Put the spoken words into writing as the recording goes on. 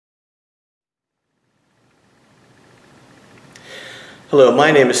Hello,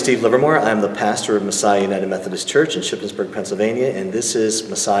 my name is Steve Livermore. I'm the pastor of Messiah United Methodist Church in Shippensburg, Pennsylvania, and this is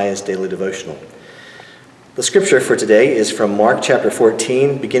Messiah's Daily Devotional. The scripture for today is from Mark chapter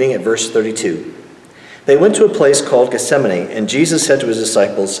 14, beginning at verse 32. They went to a place called Gethsemane, and Jesus said to his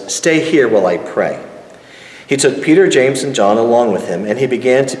disciples, "Stay here while I pray." He took Peter, James, and John along with him, and he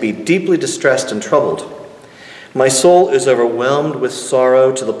began to be deeply distressed and troubled. "My soul is overwhelmed with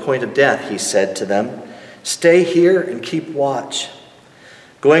sorrow to the point of death," he said to them. "Stay here and keep watch."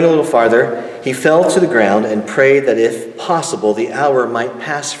 Going a little farther, he fell to the ground and prayed that if possible the hour might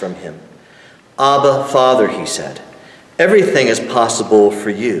pass from him. "Abba, Father," he said, "everything is possible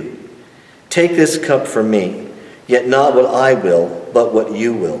for you. Take this cup from me, yet not what I will, but what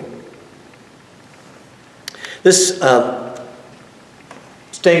you will." This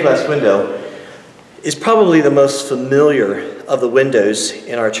stained glass window is probably the most familiar of the windows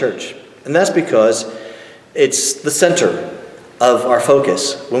in our church. And that's because it's the center of our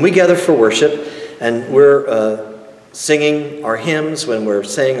focus. When we gather for worship and we're singing our hymns, when we're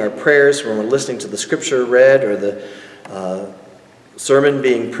saying our prayers, when we're listening to the scripture read or the sermon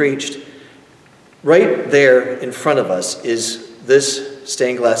being preached, right there in front of us is this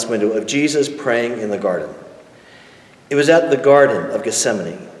stained glass window of Jesus praying in the garden. It was at the Garden of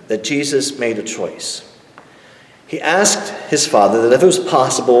Gethsemane that Jesus made a choice. He asked his Father that if it was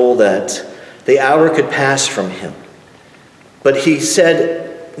possible that the hour could pass from him. But he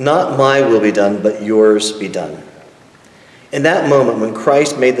said, "Not my will be done, but yours be done." In that moment, when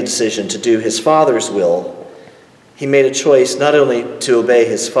Christ made the decision to do his Father's will, he made a choice not only to obey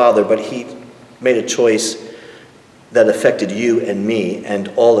his Father, but he made a choice that affected you and me and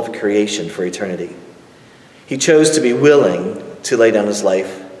all of creation for eternity. He chose to be willing to lay down his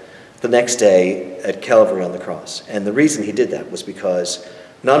life the next day at Calvary on the cross. And the reason he did that was because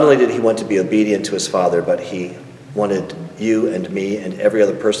not only did he want to be obedient to his Father, but he wanted you and me and every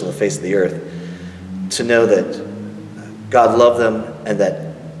other person on the face of the earth to know that God loved them and that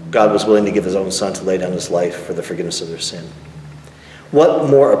God was willing to give his own Son to lay down his life for the forgiveness of their sin. What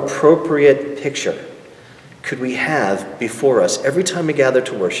more appropriate picture could we have before us every time we gather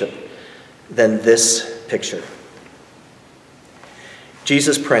to worship than this picture?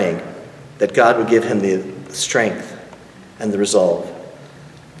 Jesus praying that God would give him the strength and the resolve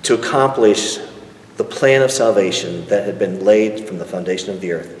to accomplish the plan of salvation that had been laid from the foundation of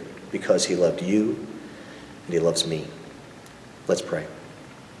the earth because he loved you and he loves me. Let's pray.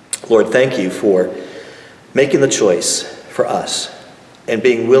 Lord, thank you for making the choice for us and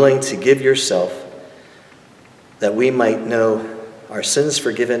being willing to give yourself that we might know our sins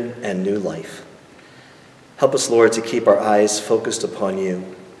forgiven and new life. Help us, Lord, to keep our eyes focused upon you.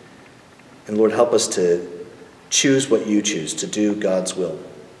 And Lord, help us to choose what you choose, to do God's will.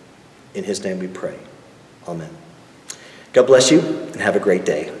 In his name we pray. Amen. God bless you and have a great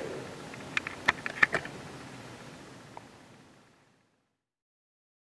day.